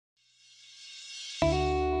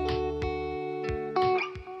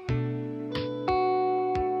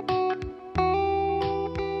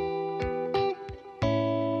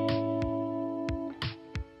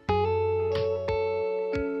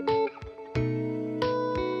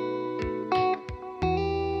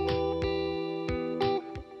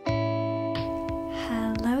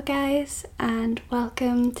guys, and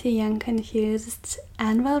welcome to Young Confused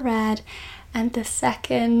and Well Read, and the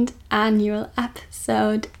second annual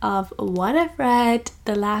episode of what I've read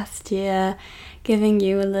the last year, giving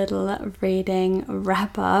you a little reading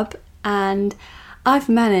wrap up. And I've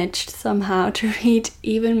managed somehow to read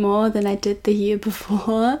even more than I did the year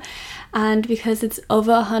before, and because it's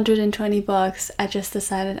over 120 books, I just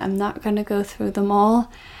decided I'm not going to go through them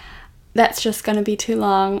all. That's just going to be too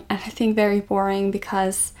long, and I think very boring,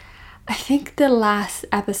 because I think the last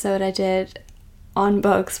episode I did on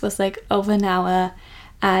books was like over an hour,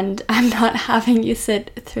 and I'm not having you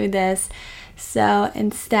sit through this. So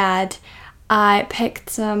instead, I picked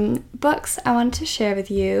some books I wanted to share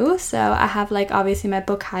with you. So I have obviously my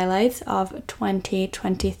book highlights of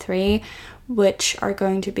 2023, which are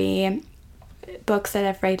going to be books that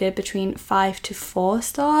I've rated between 5 to 4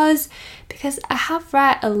 stars, because I have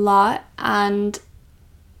read a lot and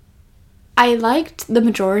I liked the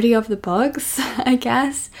majority of the books, I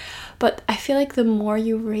guess, but I feel like the more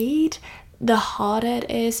you read, the harder it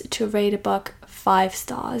is to rate a book 5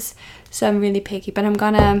 stars. So I'm really picky, but I'm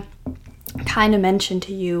gonna kind of mention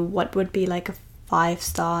to you what would be like a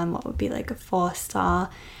 5-star and what would be like a 4-star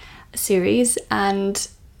series. And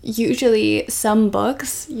usually some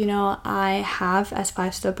books, I have as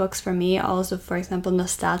 5-star books for me, also, for example,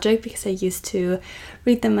 nostalgic, because I used to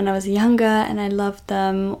read them when I was younger and I loved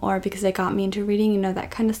them, or because they got me into reading, that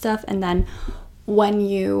kind of stuff. And then when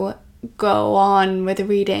you go on with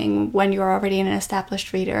reading, when you're already an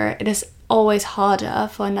established reader, it is always harder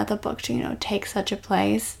for another book to, take such a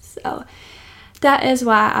place. So that is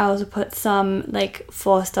why I also put some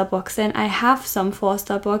 4-star books in. I have some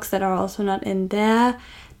 4-star books that are also not in there,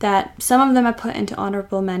 that some of them I put into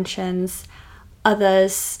honorable mentions,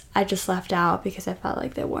 others I just left out because I felt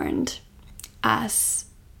like they weren't as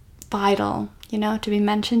vital, to be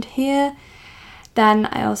mentioned here. Then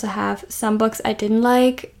I also have some books I didn't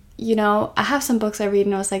like. I have some books I read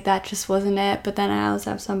and I was like, that just wasn't it. But then I also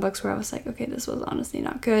have some books where I was like, okay, this was honestly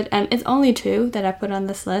not good. And it's only 2 that I put on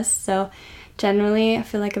this list. So generally, I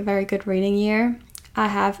feel like a very good reading year. I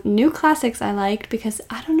have new classics I liked, because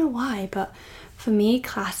I don't know why, but for me,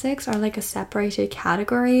 classics are like a separated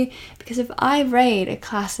category, because if I rate a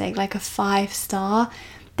classic like a 5-star,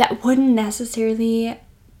 that wouldn't necessarily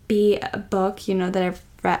be a book, that I've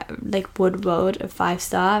read, would vote a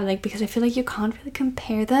 5-star, because I feel like you can't really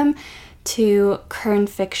compare them to current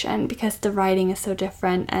fiction, because the writing is so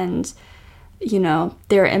different and,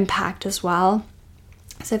 their impact as well.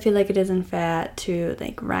 So I feel like it isn't fair to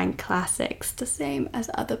rank classics the same as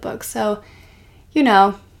other books. So,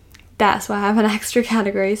 that's why I have an extra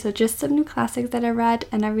category. So just some new classics that I read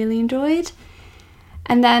and I really enjoyed.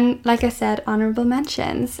 And then, like I said, honorable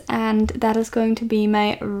mentions. And that is going to be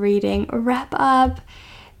my reading wrap up.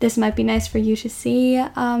 This might be nice for you to see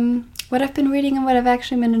what I've been reading and what I've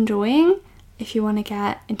actually been enjoying, if you want to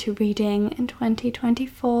get into reading in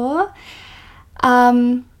 2024.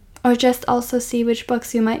 Or just also see which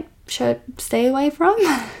books you should stay away from.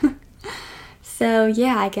 So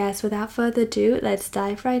yeah, I guess without further ado, let's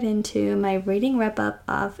dive right into my reading wrap up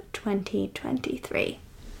of 2023.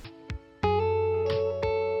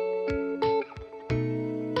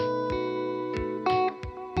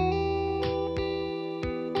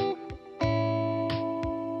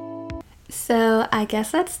 So I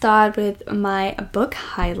guess let's start with my book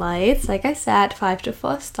highlights. Like I said, 5 to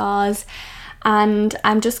 4 stars. And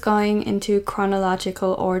I'm just going into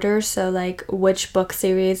chronological order, so which book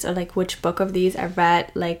series or which book of these I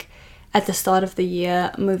read at the start of the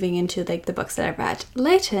year, moving into the books that I read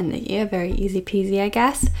later in the year. Very easy peasy, I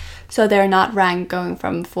guess. So they're not ranked going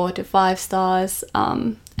from 4 to 5 stars.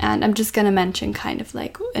 And I'm just gonna mention kind of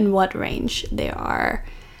in what range they are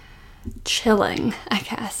chilling, I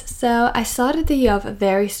guess. So I started the year off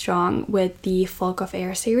very strong with the Folk of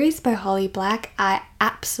Air series by Holly Black. I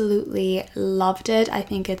absolutely loved it. I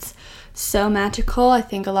think it's so magical. I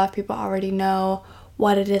think a lot of people already know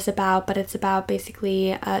what it is about, but it's about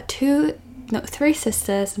basically 3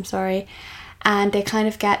 sisters, and they kind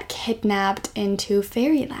of get kidnapped into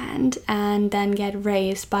fairyland and then get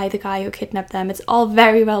raised by the guy who kidnapped them. It's all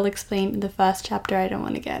very well explained in the first chapter. I don't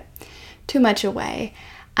want to get too much away.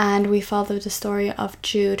 And we follow the story of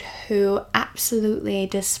Jude, who absolutely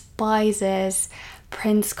despises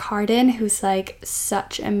Prince Carden, who's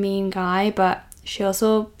such a mean guy, but she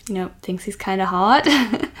also, thinks he's kind of hot.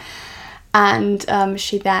 And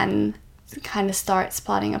she then kind of starts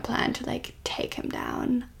plotting a plan to take him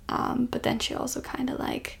down. But then she also kind of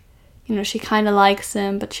she kind of likes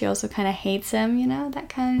him, but she also kind of hates him, that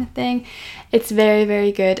kind of thing. It's very,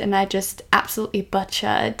 very good, and I just absolutely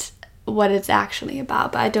butchered what it's actually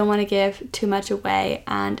about, but I don't want to give too much away,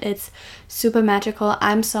 and it's super magical.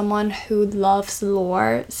 I'm someone who loves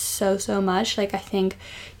lore so much. Like, I think,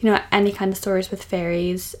 you know, any kind of stories with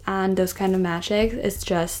fairies and those kind of magic is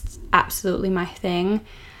just absolutely my thing,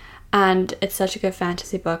 and it's such a good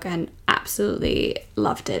fantasy book and absolutely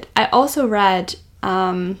loved it. I also read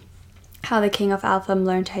How the King of Elfham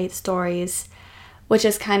Learned to Hate Stories, which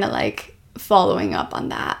is kind of like following up on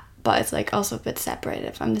that, but it's like also a bit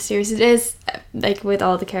separated from the series. It is like with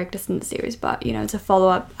all the characters in the series, but you know, it's a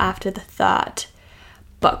follow-up after the third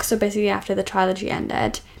book, so basically after the trilogy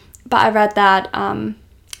ended. But I read that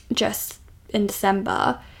just in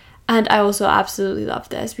December, and I also absolutely love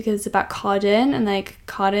this because it's about Codin and like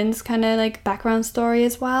Codin's kind of like background story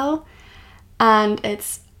as well, and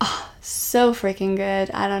it's so freaking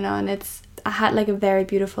good. I don't know, and I had like a very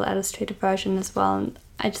beautiful illustrated version as well, and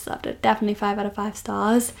I just loved it. Definitely 5 out of 5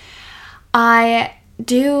 stars. I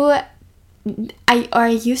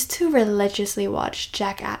used to religiously watch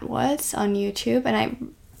Jack Atwood on YouTube, and I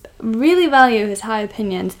really value his high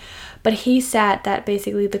opinions, but he said that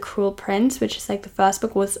basically The Cruel Prince, which is like the first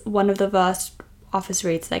book, was one of the worst office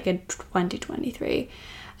reads like in 2023.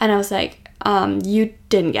 And I was like, you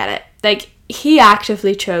didn't get it. Like, he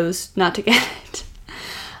actively chose not to get it.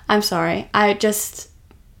 I'm sorry.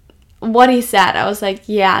 What he said, I was like,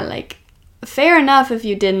 yeah, like, fair enough if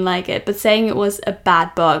you didn't like it, but saying it was a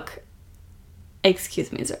bad book,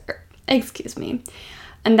 excuse me, sir. Excuse me.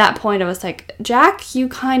 And that point I was like, Jack,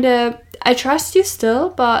 I trust you still,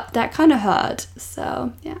 but that kind of hurt.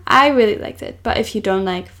 So yeah, I really liked it. But if you don't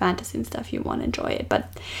like fantasy and stuff, you won't enjoy it.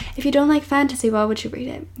 But if you don't like fantasy, why would you read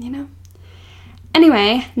it, you know?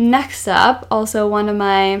 Anyway, next up, also one of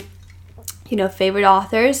my, you know, favorite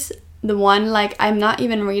authors, the one, like, I'm not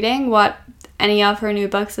even reading what any of her new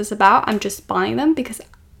books is about. I'm just buying them because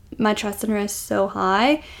my trust in her is so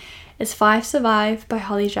high. It's 5 Survive by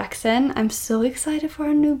Holly Jackson. I'm so excited for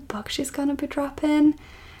a new book she's gonna be dropping.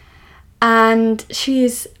 And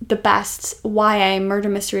she's the best YA murder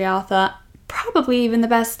mystery author, probably even the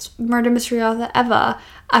best murder mystery author ever,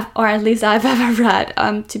 or at least I've ever read.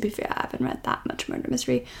 To be fair, I haven't read that much murder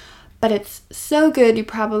mystery, but it's so good. You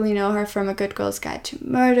probably know her from A Good Girl's Guide to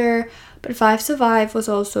Murder, but 5 Survive was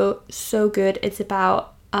also so good. It's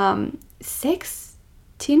about 6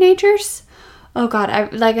 teenagers. Oh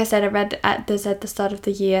god, like I said, I read this at the start of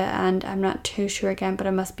the year, and I'm not too sure again, but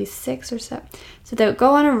it must be 6 or so. So they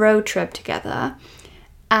go on a road trip together,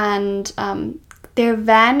 and their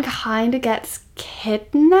van kind of gets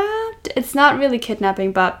kidnapped. It's not really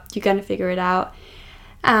kidnapping, but you're gonna figure it out.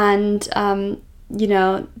 And you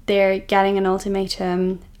know, they're getting an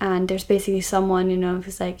ultimatum, and there's basically someone, you know,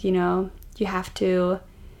 who's like, you know, you have to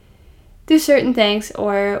do certain things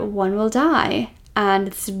or one will die. And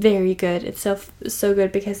it's very good. It's so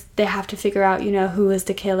good because they have to figure out, you know, who is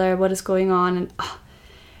the killer, what is going on, and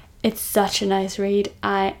it's such a nice read.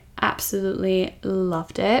 I absolutely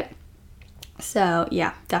loved it. So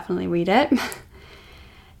yeah, definitely read it.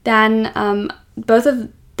 Then both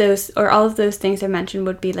of those, or all of those things I mentioned,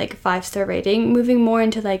 would be like a 5-star rating. Moving more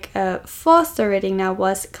into like a 4-star rating now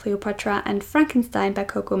was Cleopatra and Frankenstein by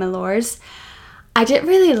Coco Melors. I did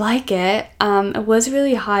really like it. It was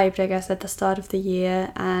really hyped, I guess, at the start of the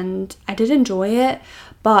year, and I did enjoy it,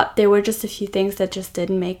 but there were just a few things that just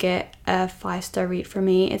didn't make it a 5-star read for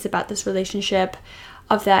me. It's about this relationship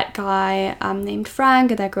of that guy named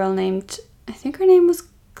Frank and that girl named, I think her name was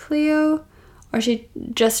Cleo, or she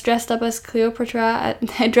just dressed up as Cleopatra.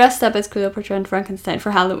 I dressed up as Cleopatra and Frankenstein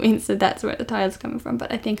for Halloween, so that's where the title's coming from,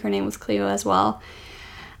 but I think her name was Cleo as well.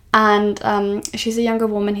 And she's a younger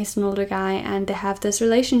woman, he's an older guy, and they have this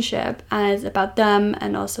relationship, and it's about them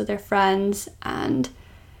and also their friends, and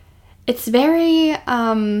it's very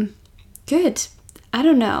good. I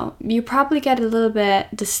don't know, you probably get a little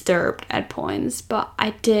bit disturbed at points, but I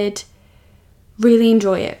did really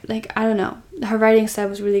enjoy it. Like, I don't know, her writing style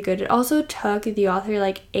was really good. It also took the author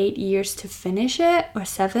like 8 years to finish it, or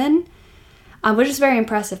 7, which is very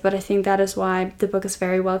impressive, but I think that is why the book is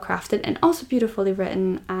very well crafted and also beautifully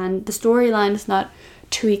written, and the storyline is not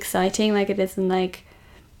too exciting like it is in like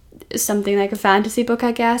something like a fantasy book,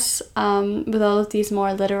 I guess. With all of these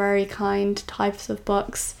more literary kind types of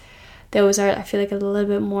books, those are, I feel like, a little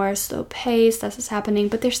bit more slow paced as is happening,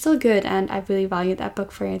 but they're still good, and I really value that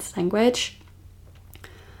book for its language.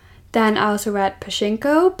 Then I also read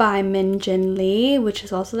Pachinko by Min Jin Lee, which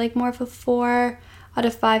is also like more of a 4 out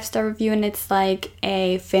of 5-star review, and it's like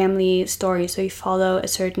a family story, so you follow a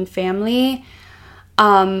certain family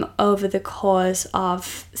over the course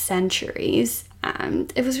of centuries,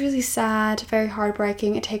 and it was really sad, very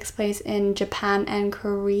heartbreaking. It takes place in Japan and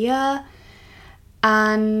Korea,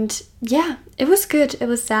 And yeah, it was good. It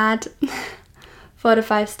was sad. 4 to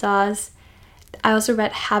 5 stars. I also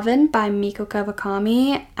read Heaven by Miko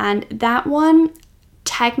Kawakami, and that one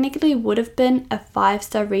technically would have been a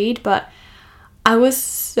 5-star read, but I was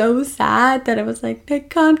so sad that I was like, I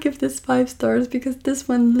can't give this 5 stars because this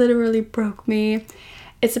one literally broke me.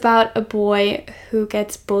 It's about a boy who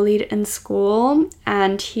gets bullied in school,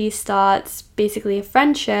 and he starts basically a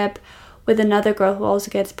friendship with another girl who also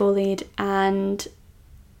gets bullied, and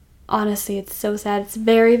honestly, it's so sad. It's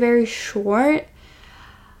very, very short,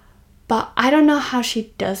 but I don't know how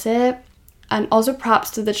she does it. And also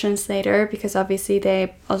props to the translator, because obviously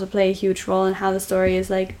they also play a huge role in how the story is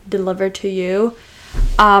like delivered to you.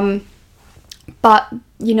 But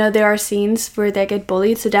you know, there are scenes where they get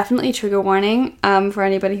bullied, so definitely trigger warning for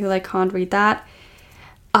anybody who like can't read that.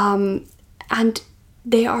 And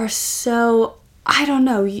they are so, I don't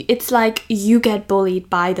know, it's like you get bullied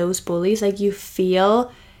by those bullies, like you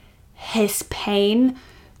feel his pain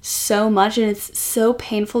so much, and it's so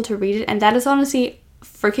painful to read it. And that is honestly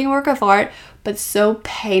freaking work of art, but so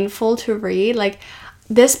painful to read. Like,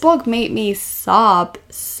 this book made me sob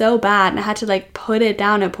so bad, and I had to like put it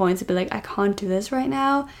down at points and be like, I can't do this right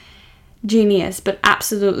now. Genius, but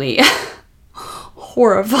absolutely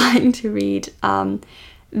horrifying to read.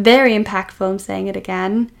 Very impactful, I'm saying it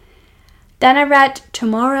again. Then I read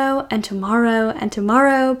Tomorrow and Tomorrow and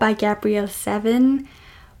Tomorrow by Gabrielle Sevin.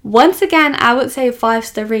 Once again, I would say a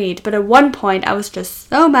 5-star read, but at one point I was just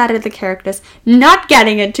so mad at the characters not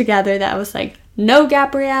getting it together that I was like, no,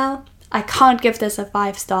 Gabrielle, I can't give this a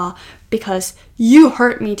 5-star because you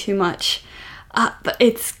hurt me too much. But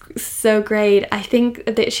it's so great. I think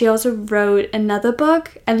that she also wrote another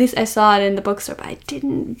book. At least I saw it in the bookstore, but I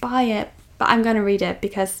didn't buy it. But I'm going to read it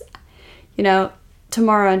because, you know,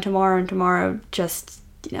 Tomorrow and Tomorrow and Tomorrow just,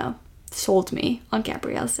 you know, sold me on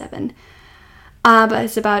Gabrielle Sevin. But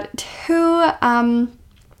it's about 2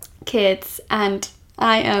 kids, and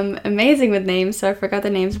I am amazing with names, so I forgot the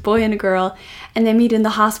names, boy and a girl, and they meet in the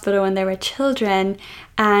hospital when they were children,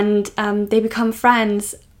 and they become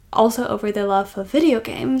friends also over their love for video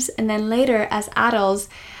games. And then later, as adults,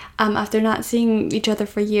 after not seeing each other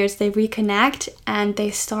for years, they reconnect and they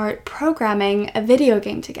start programming a video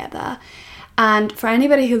game together. And for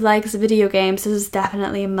anybody who likes video games, this is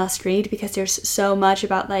definitely a must read, because there's so much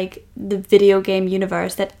about like the video game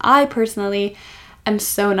universe that I personally am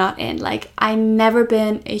so not in. Like, I never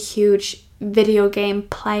been a huge video game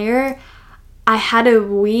player. I had a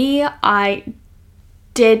Wii. I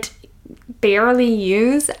did barely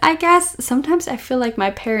use, I guess. Sometimes I feel like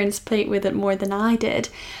my parents played with it more than I did.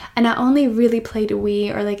 And I only really played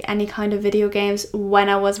Wii or like any kind of video games when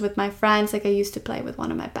I was with my friends. Like, I used to play with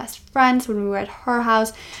one of my best friends when we were at her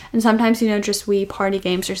house. And sometimes, you know, just Wii party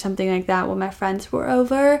games or something like that when my friends were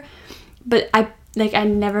over. But I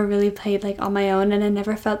never really played like on my own, and I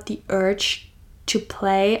never felt the urge to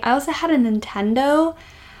play. I also had a Nintendo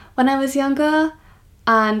when I was younger,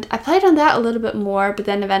 and I played on that a little bit more, but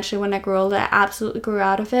then eventually when I grew older, I absolutely grew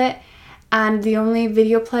out of it. And the only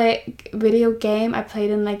video game I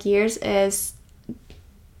played in like years is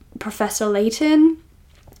Professor Layton.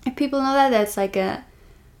 If people know that, that's like a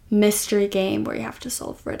mystery game where you have to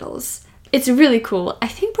solve riddles. It's really cool. I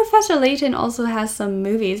think Professor Layton also has some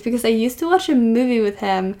movies, because I used to watch a movie with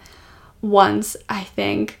him once, I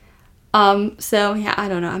think. So yeah, I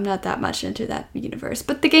don't know. I'm not that much into that universe,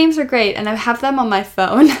 but the games are great, and I have them on my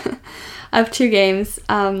phone. I have 2 games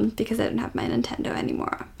because I don't have my Nintendo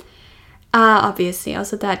anymore. Obviously,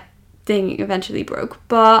 also that thing eventually broke.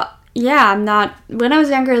 But yeah, when I was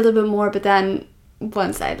younger a little bit more, but then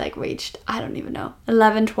once I like reached, I don't even know,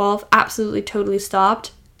 11, 12, absolutely totally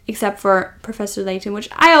stopped, except for Professor Layton, which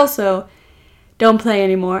I also don't play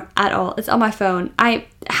anymore at all. It's on my phone. I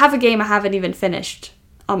have a game I haven't even finished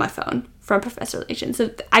on my phone from Professor Layton,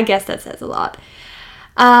 so I guess that says a lot.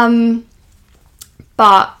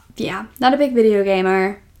 But yeah, not a big video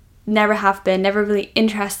gamer. Never have been, never really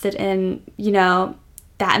interested in, you know,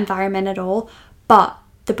 that environment at all. But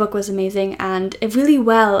the book was amazing, and it really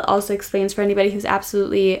well also explains for anybody who's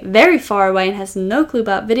absolutely very far away and has no clue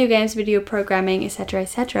about video games, video programming, etc.,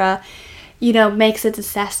 etc., you know, makes it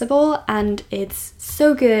accessible, and it's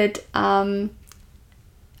so good.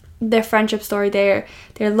 Their friendship story, their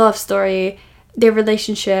love story, their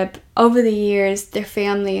relationship over the years, their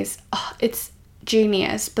families, it's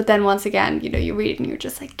genius. But then once again, you know, you read it and you're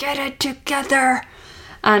just like, get it together.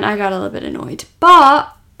 And I got a little bit annoyed,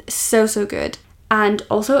 but so good. And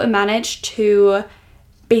also it managed to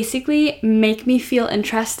basically make me feel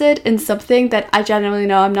interested in something that I genuinely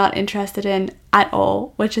know I'm not interested in at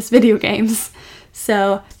all, which is video games.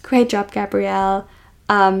 So great job, Gabrielle.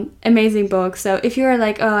 Amazing book. So if you're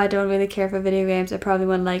like, oh, I don't really care for video games, I probably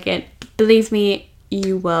wouldn't like it. Believe me,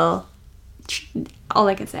 you will. All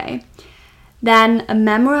I can say. Then a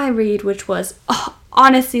memoir I read, which was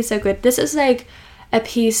honestly so good. This is like a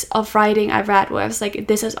piece of writing I read where I was like,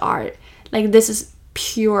 this is art. Like, this is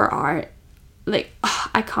pure art. Like,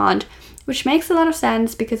 I can't. Which makes a lot of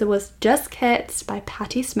sense because it was Just Kids by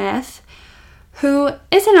Patti Smith, who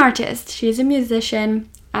is an artist. She's a musician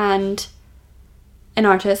and an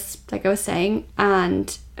artist, like I was saying,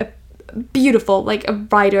 and a beautiful, like a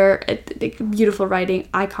writer, like beautiful writing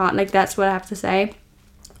icon. Like, that's what I have to say.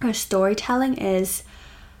 Her storytelling is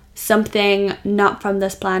something not from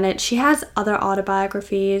this planet. She has other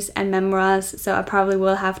autobiographies and memoirs, so I probably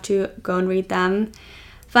will have to go and read them.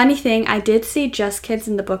 Funny thing, I did see Just Kids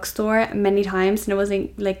in the bookstore many times, and I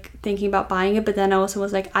wasn't like thinking about buying it, but then I also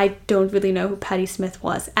was like, I don't really know who Patti Smith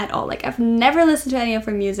was at all. Like, I've never listened to any of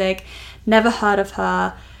her music, never heard of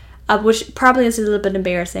her, which probably is a little bit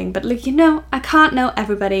embarrassing, but like, you know, I can't know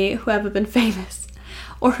everybody who ever been famous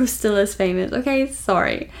or who still is famous, okay?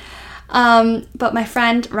 Sorry. But my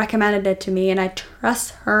friend recommended it to me and I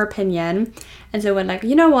trust her opinion. And so I went like,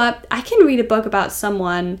 you know what? I can read a book about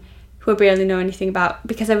someone who I barely know anything about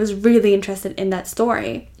because I was really interested in that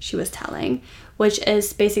story she was telling, which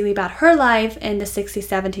is basically about her life in the 60s,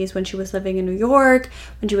 70s when she was living in New York,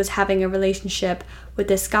 when she was having a relationship with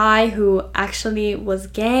this guy who actually was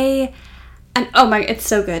gay. And oh my, it's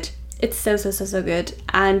so good. It's so good.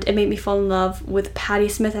 And it made me fall in love with Patti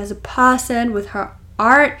Smith as a person, with her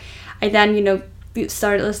art. I then, you know,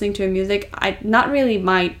 started listening to her music. I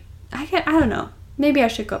don't know. Maybe I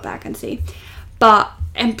should go back and see. But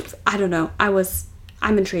I don't know.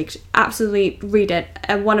 I'm intrigued. Absolutely read it.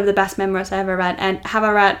 One of the best memoirs I ever read. And have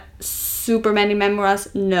I read super many memoirs?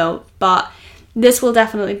 No. But this will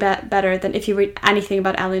definitely be better than if you read anything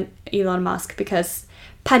about Elon Musk, because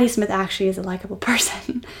Patti Smith actually is a likable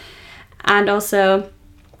person. And also,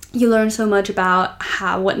 you learn so much about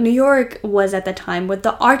what New York was at the time, what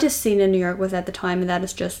the artist scene in New York was at the time, and that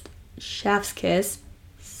is just chef's kiss.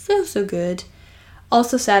 So good.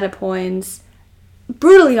 Also sad at points.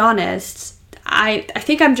 Brutally honest. I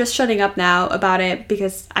think I'm just shutting up now about it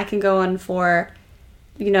because I can go on for,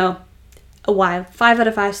 you know, a while. 5 out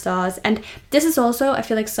of 5 stars. And this is also, I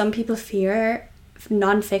feel like some people fear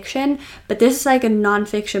non-fiction, but this is like a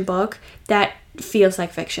non-fiction book that feels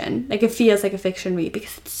like fiction. Like, it feels like a fiction read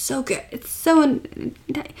because it's so good. It's so,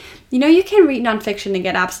 you know, you can read non-fiction and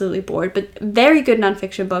get absolutely bored, but very good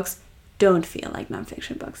non-fiction books don't feel like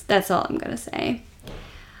non-fiction books. That's all I'm gonna say.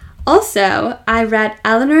 Also, I read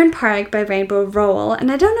Eleanor and Park by Rainbow Rowell,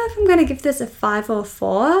 and I don't know if I'm gonna give this a 5 or a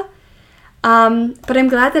 4, but I'm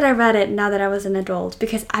glad that I read it now that I was an adult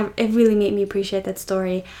because it really made me appreciate that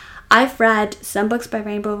story. I've read some books by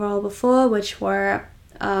Rainbow Rowell before, which were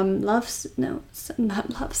Simon,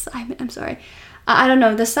 I'm sorry. I don't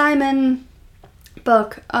know, the Simon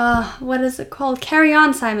book, what is it called? Carry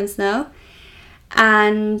On, Simon Snow.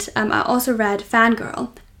 And I also read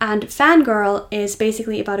Fangirl. And Fangirl is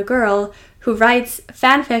basically about a girl who writes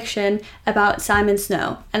fan fiction about Simon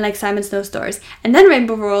Snow and like Simon Snow stories. And then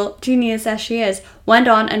Rainbow Rowell, genius as she is, went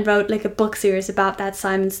on and wrote like a book series about that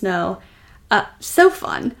Simon Snow. So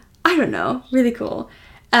fun. I don't know, really cool.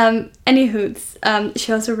 Anywho,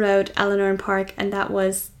 she also wrote Eleanor and Park, and that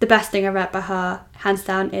was the best thing I read by her, hands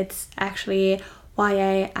down. It's actually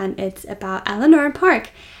YA, and it's about Eleanor and Park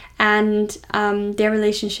and their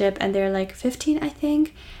relationship, and they're like 15, I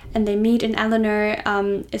think, and they meet, and Eleanor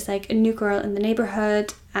is like a new girl in the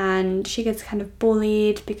neighborhood, and she gets kind of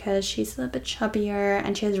bullied because she's a little bit chubbier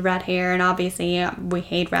and she has red hair, and obviously we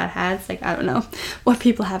hate redheads. Like, I don't know what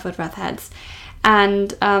people have with redheads.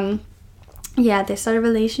 And yeah, they start a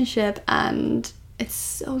relationship and it's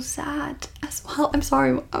so sad as well. I'm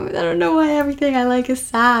sorry, I don't know why everything I like is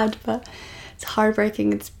sad, but it's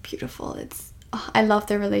heartbreaking, it's beautiful, I love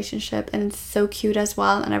their relationship, and it's so cute as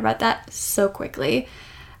well, and I read that so quickly.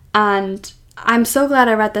 And I'm so glad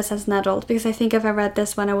I read this as an adult, because I think if I read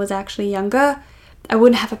this when I was actually younger, I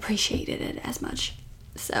wouldn't have appreciated it as much.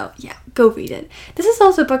 So yeah, go read it. This is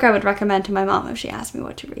also a book I would recommend to my mom if she asked me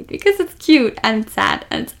what to read, because it's cute and it's sad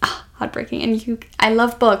and it's heartbreaking. And I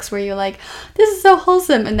love books where you're like, this is so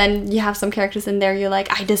wholesome, and then you have some characters in there you're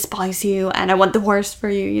like, I despise you and I want the worst for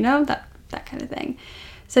you, you know, that kind of thing.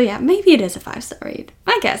 So yeah, maybe it is a 5-star read.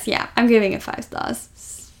 I guess, yeah, I'm giving it 5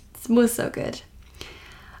 stars. It was so good.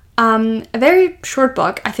 A very short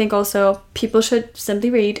book I think also people should simply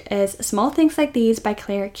read is Small Things Like These by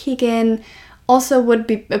Claire Keegan. Also would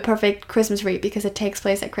be a perfect Christmas read because it takes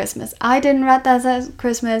place at Christmas. I didn't read that at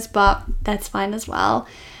Christmas, but that's fine as well.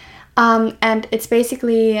 And it's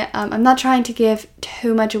basically, I'm not trying to give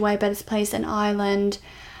too much away, but it's placed in Ireland.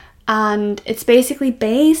 And it's basically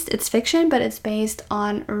it's fiction, but it's based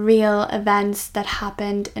on real events that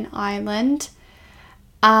happened in Ireland.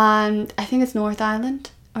 And I think it's North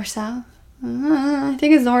Ireland or South. I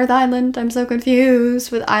think it's North Ireland. I'm so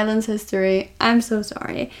confused with Ireland's history. I'm so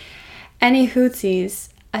sorry. Any hootsies,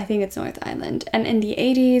 I think it's North Ireland. And in the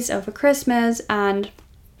 80s over Christmas and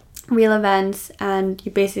real events, and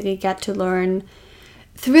you basically get to learn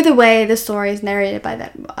through the way the story is narrated by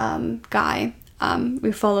that guy.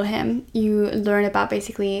 We follow him. You learn about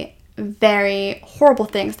basically very horrible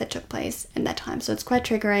things that took place in that time. So it's quite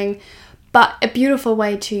triggering, but a beautiful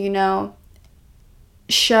way to,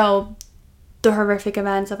 show the horrific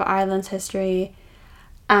events of Ireland's history.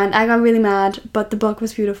 And I got really mad, but the book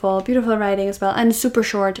was beautiful writing as well, and super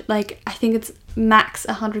short. Like, I think it's max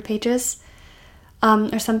 100 pages,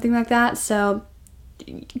 or something like that. So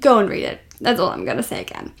go and read it. That's all I'm gonna say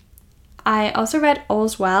again. I also read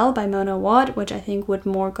All's Well by Mona Ward, which I think would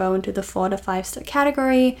more go into the 4 to 5 star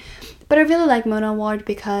category. But I really like Mona Ward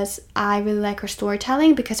because I really like her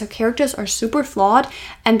storytelling, because her characters are super flawed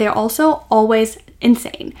and they're also always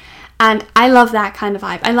insane. And I love that kind of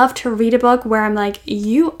vibe. I love to read a book where I'm like,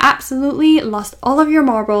 you absolutely lost all of your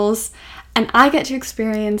marbles and I get to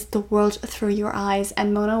experience the world through your eyes.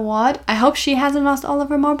 And Mona Ward, I hope she hasn't lost all of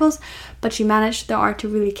her marbles, but she managed the art to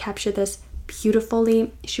really capture this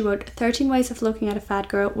beautifully. She wrote 13 Ways of Looking at a Fat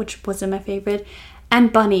Girl, which wasn't my favorite,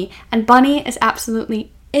 and Bunny. And Bunny is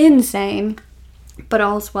absolutely insane, but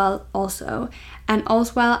All's Well also. And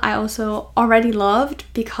All's Well I also already loved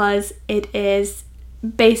because it is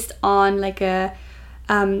based on like a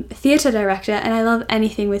theatre director, and I love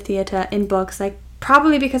anything with theatre in books, like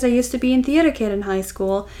probably because I used to be in theatre kid in high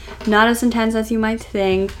school. Not as intense as you might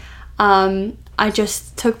think. I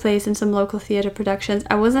just took place in some local theatre productions.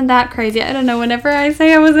 I wasn't that crazy. I don't know, whenever I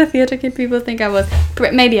say I was a theatre kid, people think I was.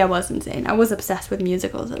 Maybe I was insane. I was obsessed with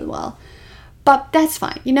musicals as well. But that's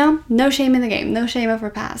fine, No shame in the game. No shame of our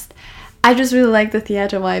past. I just really like the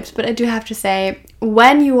theatre vibes. But I do have to say,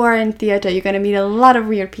 when you are in theatre, you're going to meet a lot of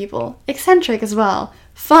weird people. Eccentric as well.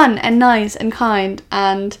 Fun and nice and kind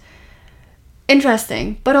and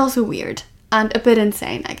interesting, but also weird. And a bit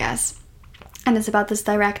insane, I guess. And it's about this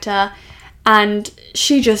director. And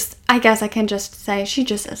she just, I guess I can just say, she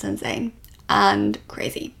just is insane and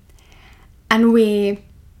crazy. And we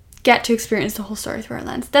get to experience the whole story through her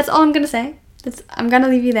lens. That's all I'm going to say. I'm going to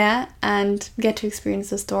leave you there and get to experience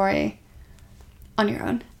the story on your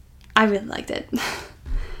own. I really liked it.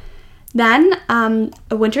 Then,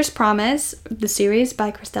 A Winter's Promise, the series by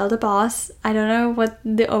Christelle de Boss. I don't know what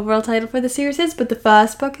the overall title for the series is, but the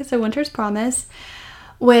first book is A Winter's Promise,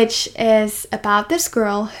 which is about this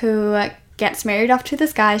girl who gets married off to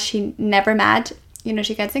this guy she never met.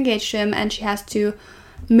 She gets engaged to him and she has to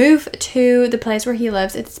move to the place where he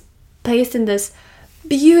lives. It's placed in this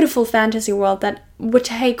beautiful fantasy world that would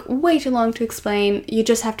take way too long to explain. You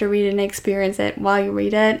just have to read it and experience it while you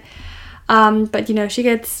read it. But she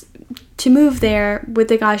gets to move there with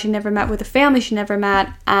the guy she never met, with a family she never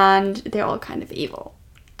met, and they're all kind of evil,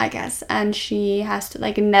 I guess. And she has to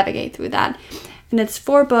navigate through that. And it's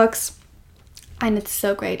 4 books. And it's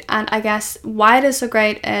so great. And I guess why it is so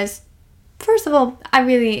great is, first of all, I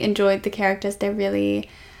really enjoyed the characters. They're really,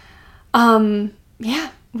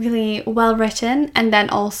 really well written. And then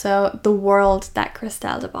also the world that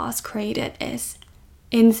Christelle de Boss created is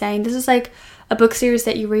insane. This is like a book series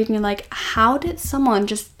that you read and you're like, how did someone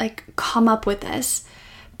just come up with this?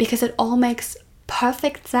 Because it all makes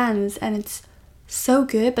perfect sense and it's so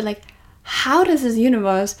good. But how does this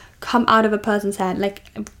universe come out of a person's head?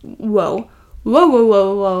 Whoa.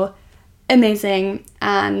 Amazing.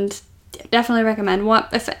 And definitely recommend.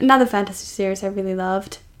 Another fantasy series I really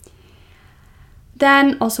loved.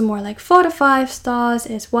 Then also more 4 to 5 stars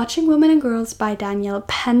is Watching Women and Girls by Danielle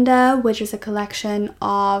Penda, which is a collection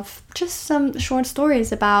of just some short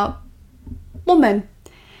stories about women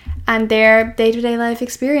and their day-to-day life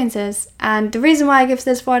experiences. And the reason why I give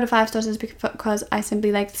this 4 to 5 stars is because I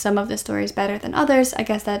simply like some of the stories better than others. I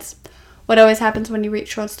guess that's what always happens when you read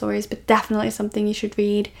short stories, but definitely something you should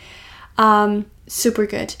read. Super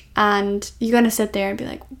good. And you're going to sit there and be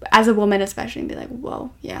like, as a woman especially, and be like,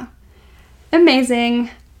 whoa, yeah. Amazing.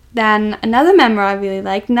 Then another memoir I really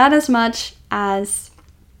like, not as much as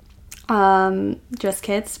Just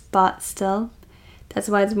Kids, but still, that's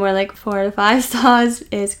why it's more 4 to 5 stars,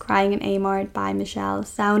 is Crying in Amart by Michelle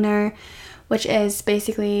Zauner, which is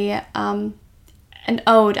basically an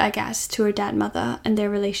ode, I guess, to her dad and mother and their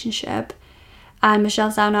relationship. And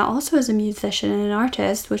Michelle Zauner also is a musician and an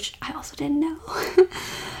artist, which I also didn't know.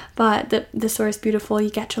 but the story is beautiful. You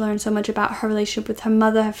get to learn so much about her relationship with her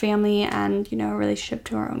mother, her family, and her relationship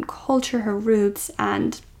to her own culture, her roots,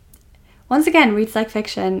 and once again, reads like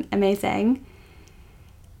fiction. Amazing.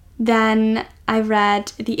 Then I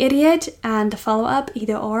read The Idiot and the follow-up,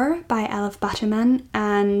 Either Or, by Elif Batuman.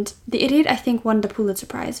 And The Idiot, I think, won the Pulitzer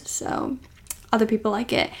Prize, so other people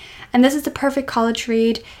like it. And this is the perfect college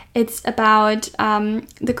read. It's about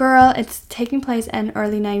the girl. It's taking place in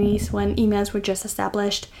early 90s when emails were just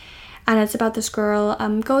established. And it's about this girl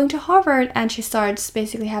going to Harvard, and she starts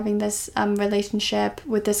basically having this relationship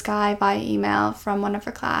with this guy via email from one of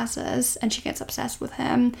her classes, and she gets obsessed with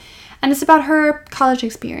him. And it's about her college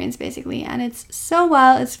experience, basically. And it's so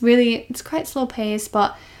well. It's quite slow paced,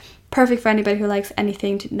 but perfect for anybody who likes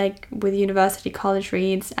anything with university college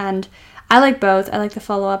reads. And I like both. I like the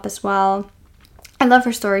follow-up as well. I love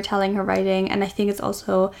her storytelling, her writing, and I think it's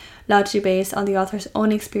also largely based on the author's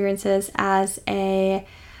own experiences as a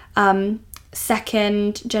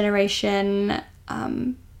second generation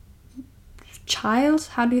child.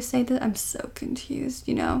 How do you say that? I'm so confused.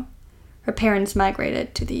 Her parents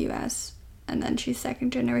migrated to the US and then she's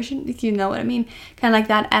second generation, if you know what I mean, kind of like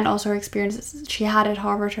that. And also her experiences she had at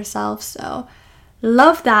Harvard herself. So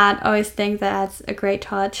love that. Always think that's a great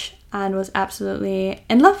touch, and was absolutely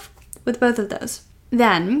in love with both of those.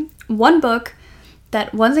 Then one book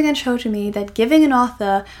that once again showed to me that giving an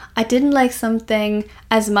author I didn't like something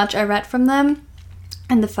as much I read from them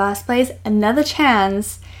in the first place another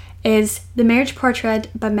chance is The Marriage Portrait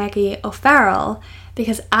by Maggie O'Farrell,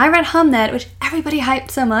 because I read Hamnet, which everybody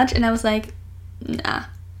hyped so much, and I was like, nah,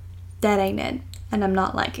 that ain't it, and I'm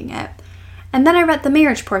not liking it. And then I read The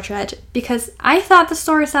Marriage Portrait because I thought the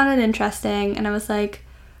story sounded interesting, and I was like,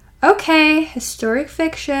 okay, historic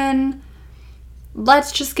fiction,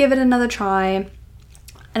 let's just give it another try.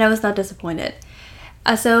 And I was not disappointed.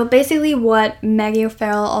 So basically what Maggie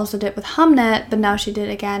O'Farrell also did with Hamnet, but now she did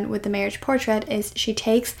again with The Marriage Portrait, is she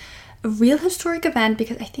takes a real historic event,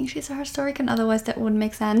 because I think she's a historian, otherwise that wouldn't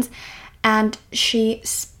make sense, and she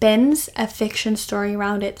spins a fiction story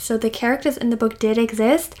around it. So the characters in the book did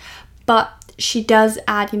exist, but she does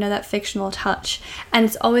add, that fictional touch. And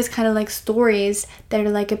it's always kind of like stories that are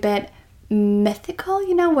like a bit mythical,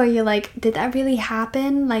 where you're like, did that really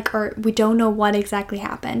happen? Or we don't know what exactly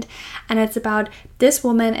happened. And it's about this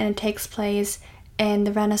woman, and it takes place in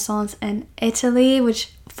the Renaissance in Italy,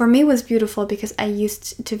 which for me was beautiful because I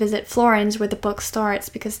used to visit Florence, where the book starts,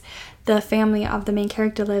 because the family of the main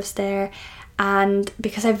character lives there. And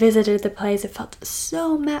because I visited the place, it felt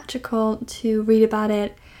so magical to read about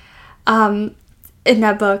it in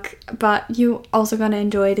that book. But you also gonna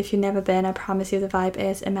enjoy it if you've never been. I promise you, the vibe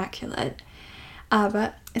is immaculate.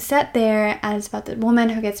 But it's set there, and it's about the woman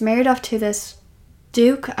who gets married off to this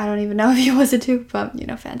duke. I don't even know if he was a duke, but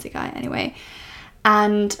fancy guy anyway.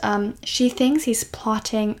 And she thinks he's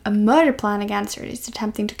plotting a murder plan against her. He's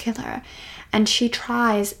attempting to kill her, and she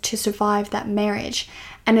tries to survive that marriage.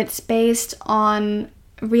 And it's based on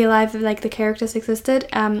real life, the characters existed,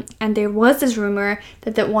 and there was this rumor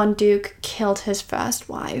that one duke killed his first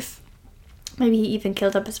wife. Maybe he even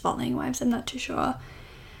killed up his following wives, I'm not too sure.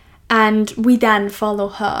 And we then follow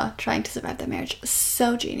her trying to survive that marriage.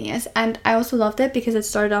 So genius. And I also loved it because it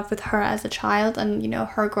started off with her as a child, and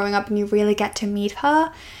her growing up, and you really get to meet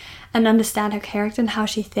her and understand her character and how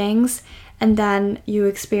she thinks, and then you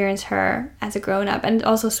experience her as a grown-up, and it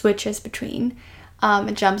also switches between.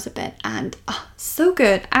 It jumps a bit, and so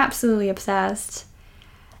good. Absolutely obsessed.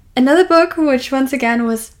 Another book, which once again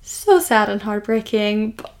was so sad and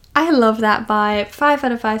heartbreaking, but I love that vibe. 5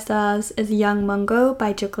 out of 5 stars, is Young Mungo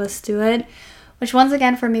by Douglas Stewart, which once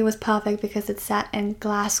again for me was perfect because it's set in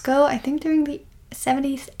Glasgow, I think during the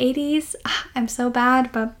 70s, 80s. I'm so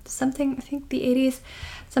bad, but something, I think the 80s,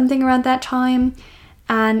 something around that time.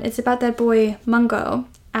 And it's about that boy Mungo,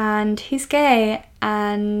 and he's gay,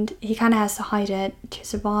 and he kind of has to hide it to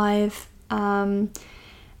survive.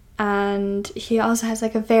 And he also has a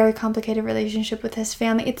very complicated relationship with his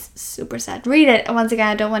family. It's super sad. Read it. Once again,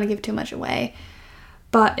 I don't want to give too much away,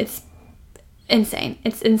 but it's insane.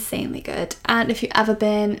 It's insanely good. And if you've ever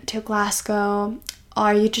been to Glasgow,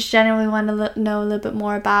 or you just generally want to know a little bit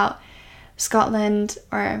more about Scotland,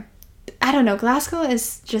 or I don't know, Glasgow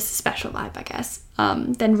is just a special vibe, I guess,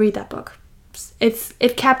 then read that book.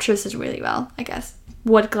 It captures it really well, I guess,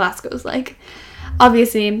 what Glasgow's like.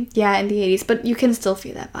 Obviously, yeah, in the 80s, but you can still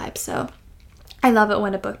feel that vibe, so I love it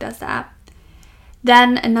when a book does that.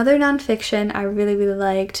 Then another nonfiction I really, really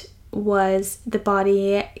liked was The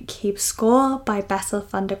Body Keeps Score by Bessel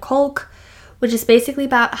van der Kolk, which is basically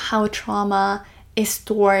about how trauma is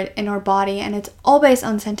stored in our body, and it's all based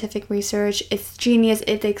on scientific research. It's genius.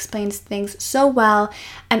 It explains things so well,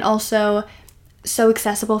 and also so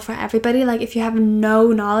accessible for everybody. Like if you have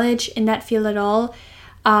no knowledge in that field at all,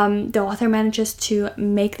 the author manages to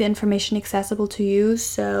make the information accessible to you.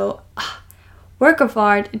 So work of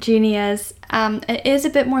art, genius. It is a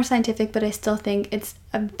bit more scientific, but I still think it's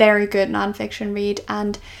a very good nonfiction read,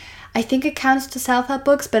 and I think it counts to self-help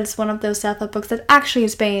books, but it's one of those self-help books that actually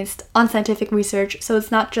is based on scientific research, so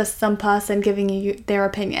it's not just some person giving you their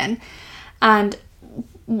opinion. And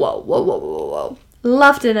whoa.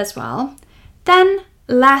 Loved it as well. Then,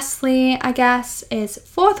 lastly, I guess, is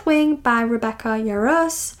Fourth Wing by Rebecca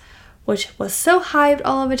Yarros, which was so hyped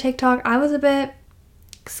all over TikTok. I was a bit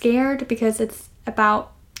scared because it's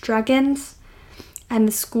about dragons and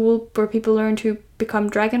the school where people learn to become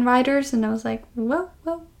dragon riders, and I was like, well,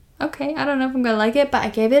 okay, I don't know if I'm gonna like it, but I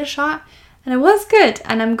gave it a shot and it was good,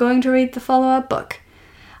 and I'm going to read the follow-up book.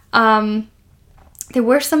 There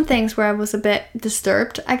were some things where I was a bit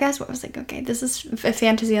disturbed, I guess, where I was like, okay, this is a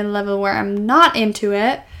fantasy on a level where I'm not into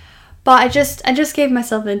it, but I just gave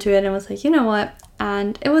myself into it and was like, you know what,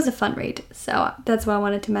 and it was a fun read, so that's why I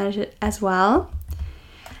wanted to manage it as well.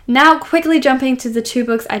 Now, quickly jumping to the 2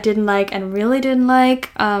 books I didn't like and really didn't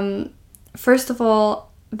like. First of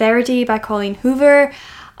all, Verity by Colleen Hoover.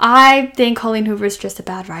 I think Colleen Hoover is just a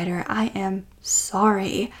bad writer. I am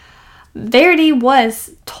sorry. Verity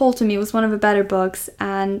was told to me was one of the better books,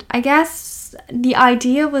 and I guess the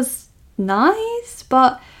idea was nice,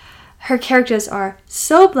 but her characters are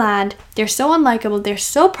so bland, they're so unlikable, they're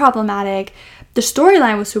so problematic, the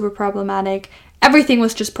storyline was super problematic, everything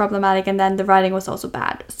was just problematic, and then the writing was also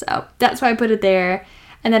bad, so that's why I put it there.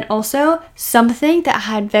 And then also, something that I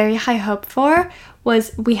had very high hope for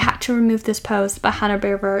was We Had to Remove This Post by Hannah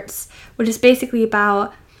Bearverts, which is basically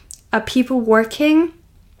about people working,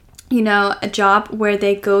 you know, a job where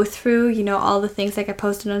they go through, you know, all the things that get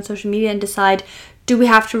posted on social media and decide, do we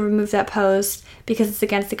have to remove that post because it's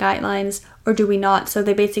against the guidelines, or do we not? So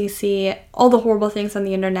they basically see all the horrible things on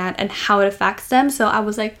the internet and how it affects them. So I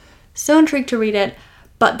was like so intrigued to read it,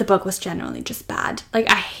 but the book was generally just bad. Like,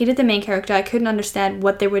 I hated the main character. I couldn't understand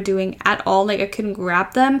what they were doing at all. Like, I couldn't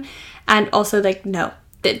grab them. And also, like, no.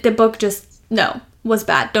 The book just, no, was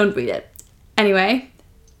bad. Don't read it. Anyway,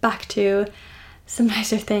 back to some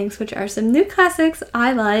nicer things, which are some new classics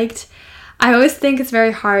I liked. I always think it's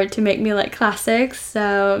very hard to make me like classics.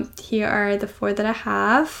 So here are the 4 that I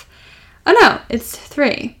have. Oh no, it's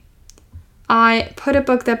 3. I put a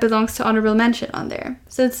book that belongs to honorable mention on there.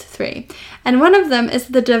 So it's 3. And one of them is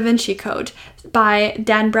The Da Vinci Code by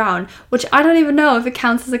Dan Brown, which I don't even know if it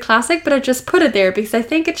counts as a classic, but I just put it there because I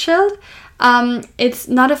think it's chilled. It's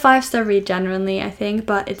not a 5-star read generally, I think,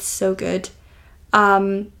 but it's so good.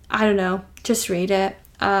 I don't know, just read it.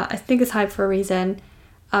 I think it's hyped for a reason.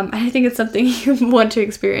 I think it's something you want to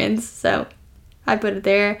experience, so I put it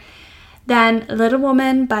there. Then Little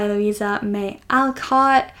Woman by Louisa May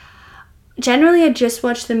Alcott. Generally, I just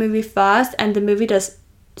watched the movie first, and the movie does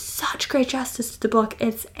such great justice to the book.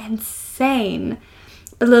 It's insane.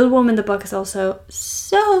 But Little Woman, the book, is also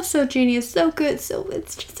so genius, so good. So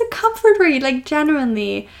it's just a comfort read, like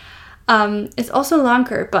genuinely. It's also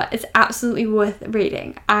longer, but it's absolutely worth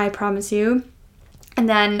reading, I promise you. And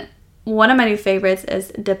then one of my new favorites is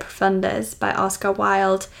De Profundis by Oscar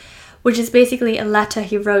Wilde, which is basically a letter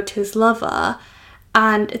he wrote to his lover.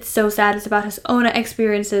 And it's so sad. It's about his own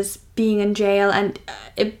experiences being in jail, and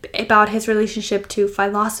about his relationship to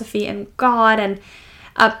philosophy and God. And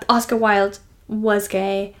Oscar Wilde was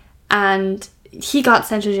gay, and he got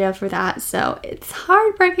sent to jail for that. So it's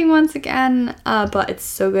heartbreaking once again, but it's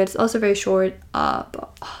so good. It's also very short,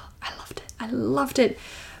 but I loved it. I loved it.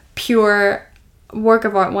 Pure work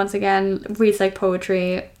of art once again. Reads like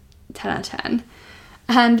poetry. 10 out of 10.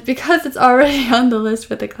 And because it's already on the list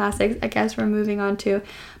with the classics, I guess we're moving on to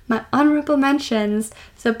my honorable mentions.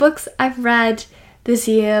 So books I've read this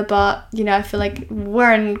year, but, you know, I feel like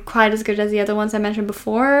weren't quite as good as the other ones I mentioned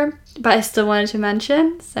before, but I still wanted to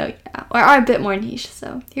mention. So yeah, or are a bit more niche.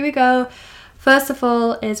 So here we go. First of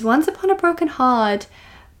all is Once Upon a Broken Heart.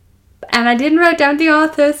 And I didn't write down the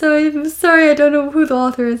author, so I'm sorry, I don't know who the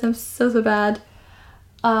author is. I'm so bad.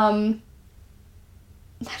 Natalie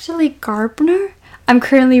Gardner? I'm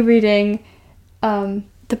currently reading The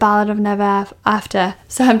Ballad of Never After,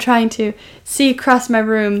 so I'm trying to see across my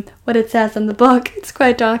room what it says in the book. It's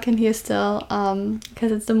quite dark in here still,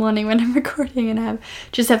 because it's the morning when I'm recording and I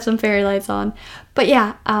have some fairy lights on. But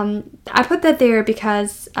yeah, I put that there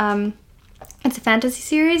because It's a fantasy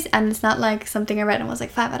series, and it's not like something I read and was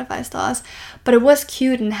like 5 out of 5 stars, but it was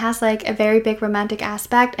cute and has like a very big romantic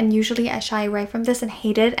aspect, and usually I shy away from this and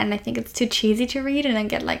hate it, and I think it's too cheesy to read, and I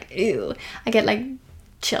get like, ew, I get like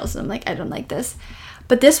chills, and I'm like, I don't like this.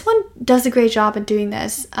 But this one does a great job at doing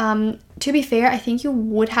this. To be fair, I think you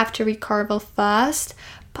would have to read Caraval first,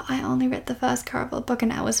 but I only read the first Caraval book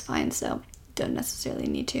and I was fine, so don't necessarily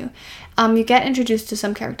need to. You get introduced to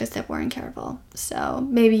some characters that were in Caraval, so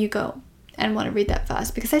maybe you go and want to read that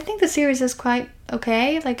first, because I think the series is quite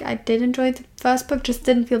okay. Like, I did enjoy the first book, just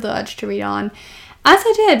didn't feel the urge to read on, as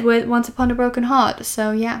I did with Once Upon a Broken Heart.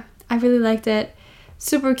 So yeah, I really liked it.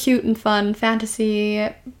 Super cute and fun fantasy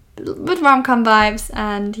with rom-com vibes,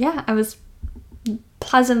 and yeah, I was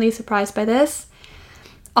pleasantly surprised by this.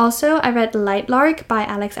 Also, I read Lightlark by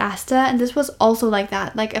Alex Aster, and this was also like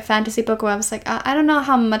that, like a fantasy book where I was like, I don't know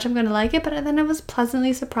how much I'm gonna like it, but then I was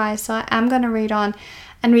pleasantly surprised, so I am gonna read on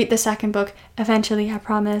and read the second book eventually, I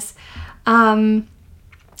promise.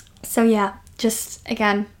 So yeah, just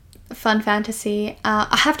again, fun fantasy.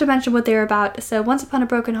 I have to mention what they're about. So Once Upon a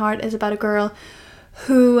Broken Heart is about a girl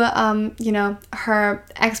who, you know, her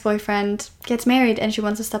ex-boyfriend gets married and she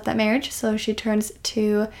wants to stop that marriage, so she turns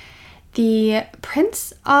to the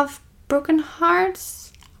Prince of Broken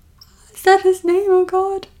Hearts. Is that his name? Oh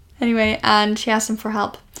god. Anyway, and she asks him for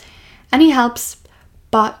help, and he helps,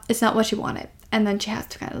 but it's not what she wanted, and then she has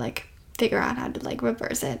to kind of like figure out how to like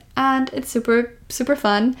reverse it, and it's super super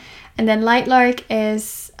fun. And then Lightlark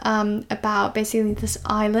is about basically this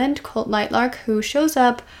island called Lightlark who shows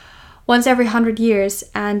up once every 100 years,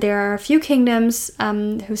 and there are a few kingdoms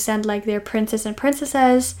who send like their princes and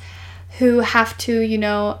princesses who have to, you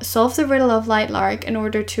know, solve the riddle of Lightlark in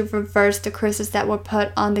order to reverse the curses that were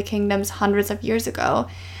put on the kingdoms hundreds of years ago.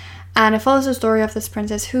 And it follows the story of this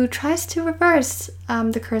princess who tries to reverse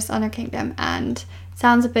the curse on her kingdom, and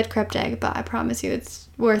sounds a bit cryptic, but I promise you it's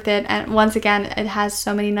worth it. And once again, it has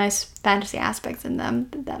so many nice fantasy aspects in them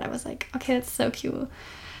that I was like, okay, that's so cute.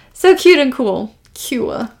 So cute and cool.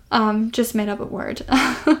 Cute. Just made up a word.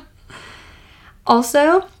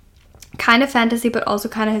 Also, kind of fantasy but also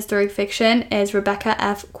kind of historic fiction is Rebecca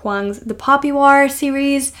F. Kuang's The Poppy War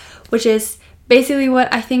series, which is basically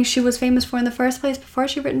what I think she was famous for in the first place before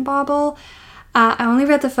she written Bauble. I only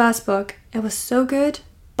read the first book. It was so good,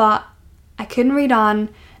 but I couldn't read on,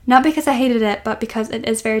 not because I hated it, but because it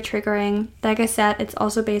is very triggering. Like I said, it's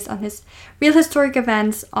also based on his real historic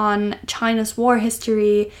events on China's war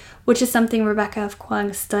history, which is something Rebecca F.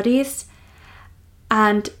 Kuang studies,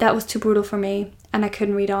 and that was too brutal for me, and I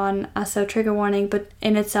couldn't read on, so trigger warning. But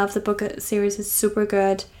in itself, the book series is super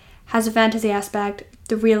good, has a fantasy aspect,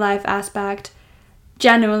 the real life aspect.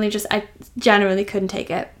 I genuinely couldn't take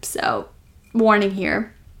it, so warning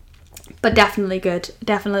here. But definitely good,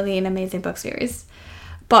 definitely an amazing book series.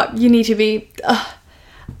 But you need to be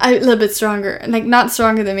a little bit stronger, like not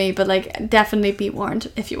stronger than me, but like definitely be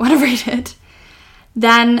warned if you want to read it.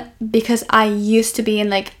 Then, because I used to be in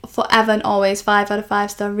like forever and always 5 out of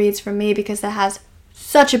 5 star reads for me, because that has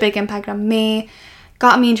such a big impact on me,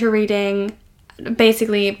 got me into reading.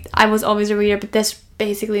 Basically, I was always a reader, but this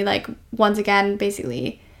basically, like, once again,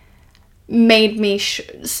 basically made me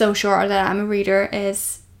so sure that I'm a reader,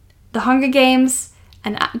 is The Hunger Games.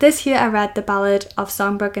 And this year I read The Ballad of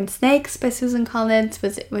Songbird and Snakes by Susan Collins,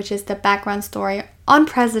 which is the background story on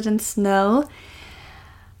President Snow.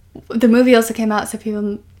 The movie also came out, so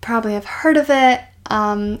people probably have heard of it.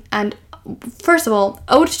 And first of all,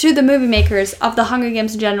 ode to the movie makers of The Hunger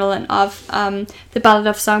Games in general and of The Ballad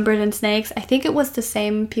of Songbird and Snakes. I think it was the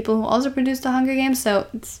same people who also produced The Hunger Games, so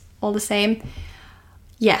it's all the same.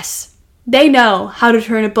 Yes, they know how to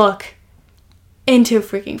turn a book into a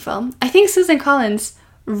freaking film. I think Susan Collins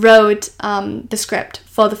wrote the script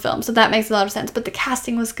for the film, so that makes a lot of sense. But the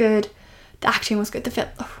casting was good, the acting was good,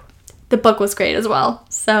 the book was great as well,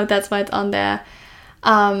 so that's why it's on there.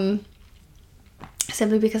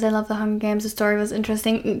 Simply because I love The Hunger Games. The story was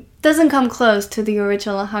interesting. It doesn't come close to the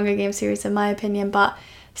original Hunger Games series in my opinion, but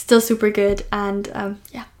still super good. And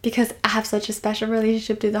yeah, because I have such a special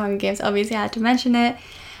relationship to The Hunger Games, obviously I had to mention it.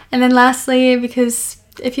 And then lastly, because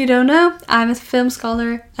if you don't know, I'm a film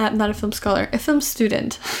scholar, not a film scholar, a film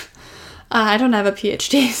student. I don't have a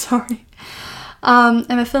PhD, sorry. I'm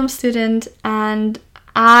a film student, and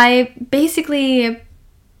I basically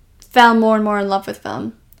fell more and more in love with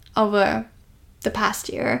film over the past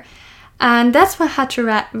year. And that's why I had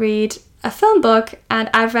to read a film book, and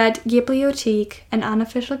I've read Ghibliotheque, an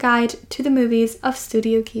unofficial guide to the movies of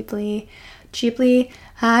Studio Ghibli. Ghibli,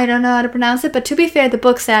 I don't know how to pronounce it, but to be fair, the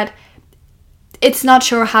book said it's not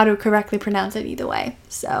sure how to correctly pronounce it either way.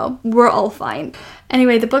 So we're all fine.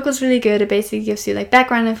 Anyway, the book was really good. It basically gives you like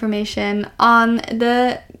background information on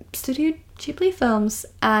the Studio Ghibli films.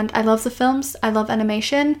 And I love the films. I love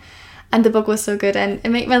animation. And the book was so good. And it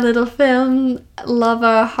made my little film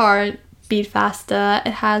lover heart beat faster.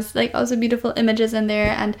 It has like also beautiful images in there.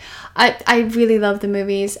 And I really love the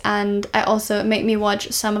movies. And I also, it made me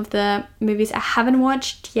watch some of the movies I haven't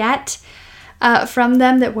watched yet from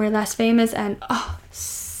them that were less famous. And oh,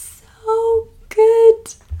 so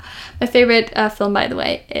good. My favorite film, by the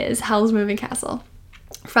way, is Howl's Moving Castle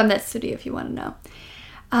from that studio, if you want to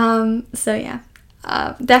know. So yeah,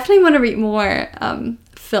 definitely want to read more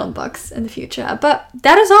film books in the future. But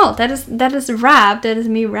that is all. That is wrap. That is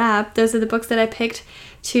me wrap. Those are the books that I picked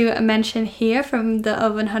to mention here from the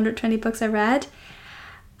over 120 books I read.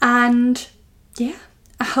 And yeah,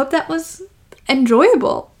 I hope that was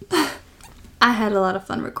enjoyable. I had a lot of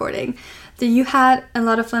fun recording. You had a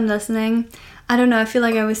lot of fun listening. I don't know, I feel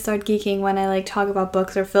like I always start geeking when I like talk about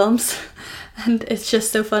books or films. And it's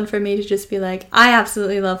just so fun for me to just be like, I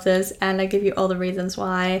absolutely love this, and I give you all the reasons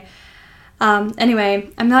why. Anyway,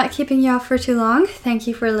 I'm not keeping you off for too long. Thank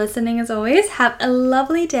you for listening as always. Have a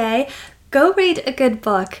lovely day. Go read a good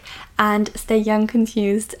book and stay young,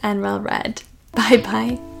 confused, and well read. Bye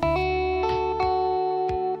bye.